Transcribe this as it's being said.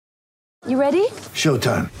You ready?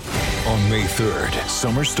 Showtime. On May 3rd,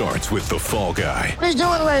 summer starts with The Fall Guy. Let's do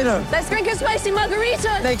it later. Let's drink a spicy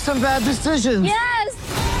margarita. Make some bad decisions. Yes!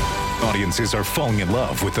 Audiences are falling in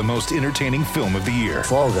love with the most entertaining film of the year.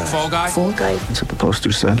 Fall Guy. Fall Guy? Fall guy. That's what the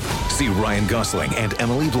poster said. See Ryan Gosling and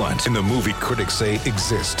Emily Blunt in the movie critics say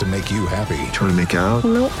exists to make you happy. Trying to make it out?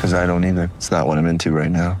 Nope. Because I don't either. It's not what I'm into right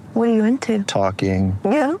now. What are you into? Talking.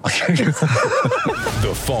 Yeah.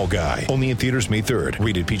 The Fall Guy. Only in theaters May 3rd.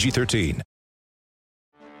 Rated PG-13.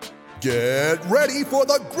 Get ready for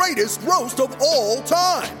the greatest roast of all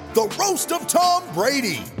time. The Roast of Tom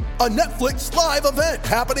Brady. A Netflix live event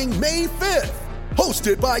happening May 5th.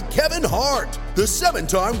 Hosted by Kevin Hart. The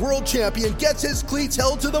 7-time world champion gets his cleats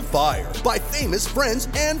held to the fire by famous friends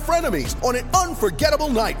and frenemies on an unforgettable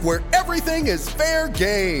night where everything is fair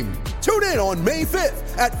game. Tune in on May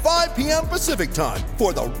 5th at 5 p.m. Pacific time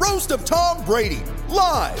for the Roast of Tom Brady.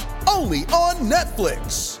 Live only on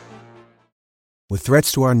Netflix. With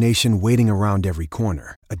threats to our nation waiting around every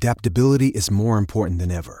corner, adaptability is more important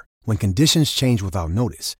than ever. When conditions change without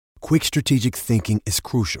notice, quick strategic thinking is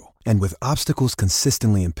crucial. And with obstacles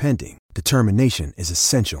consistently impending, determination is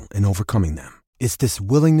essential in overcoming them. It's this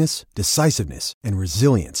willingness, decisiveness, and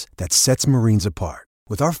resilience that sets Marines apart.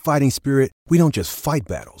 With our fighting spirit, we don't just fight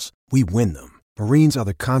battles, we win them. Marines are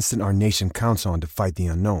the constant our nation counts on to fight the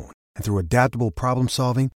unknown. And through adaptable problem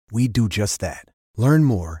solving, we do just that. Learn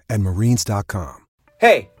more at marines.com.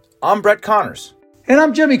 Hey, I'm Brett Connors. And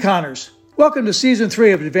I'm Jimmy Connors. Welcome to Season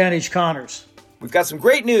 3 of Advantage Connors. We've got some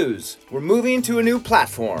great news. We're moving to a new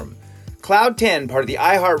platform. Cloud 10, part of the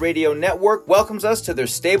iHeartRadio network, welcomes us to their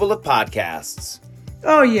stable of podcasts.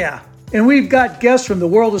 Oh yeah, and we've got guests from the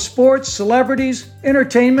world of sports, celebrities,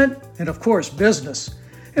 entertainment, and of course, business.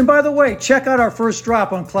 And by the way, check out our first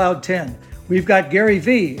drop on Cloud 10. We've got Gary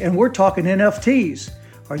Vee, and we're talking NFTs.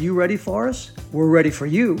 Are you ready for us? We're ready for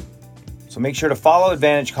you. So make sure to follow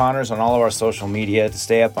Advantage Connors on all of our social media to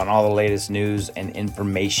stay up on all the latest news and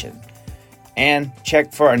information. And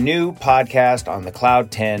check for our new podcast on the Cloud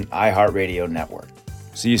 10 iHeartRadio network.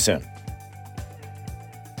 See you soon.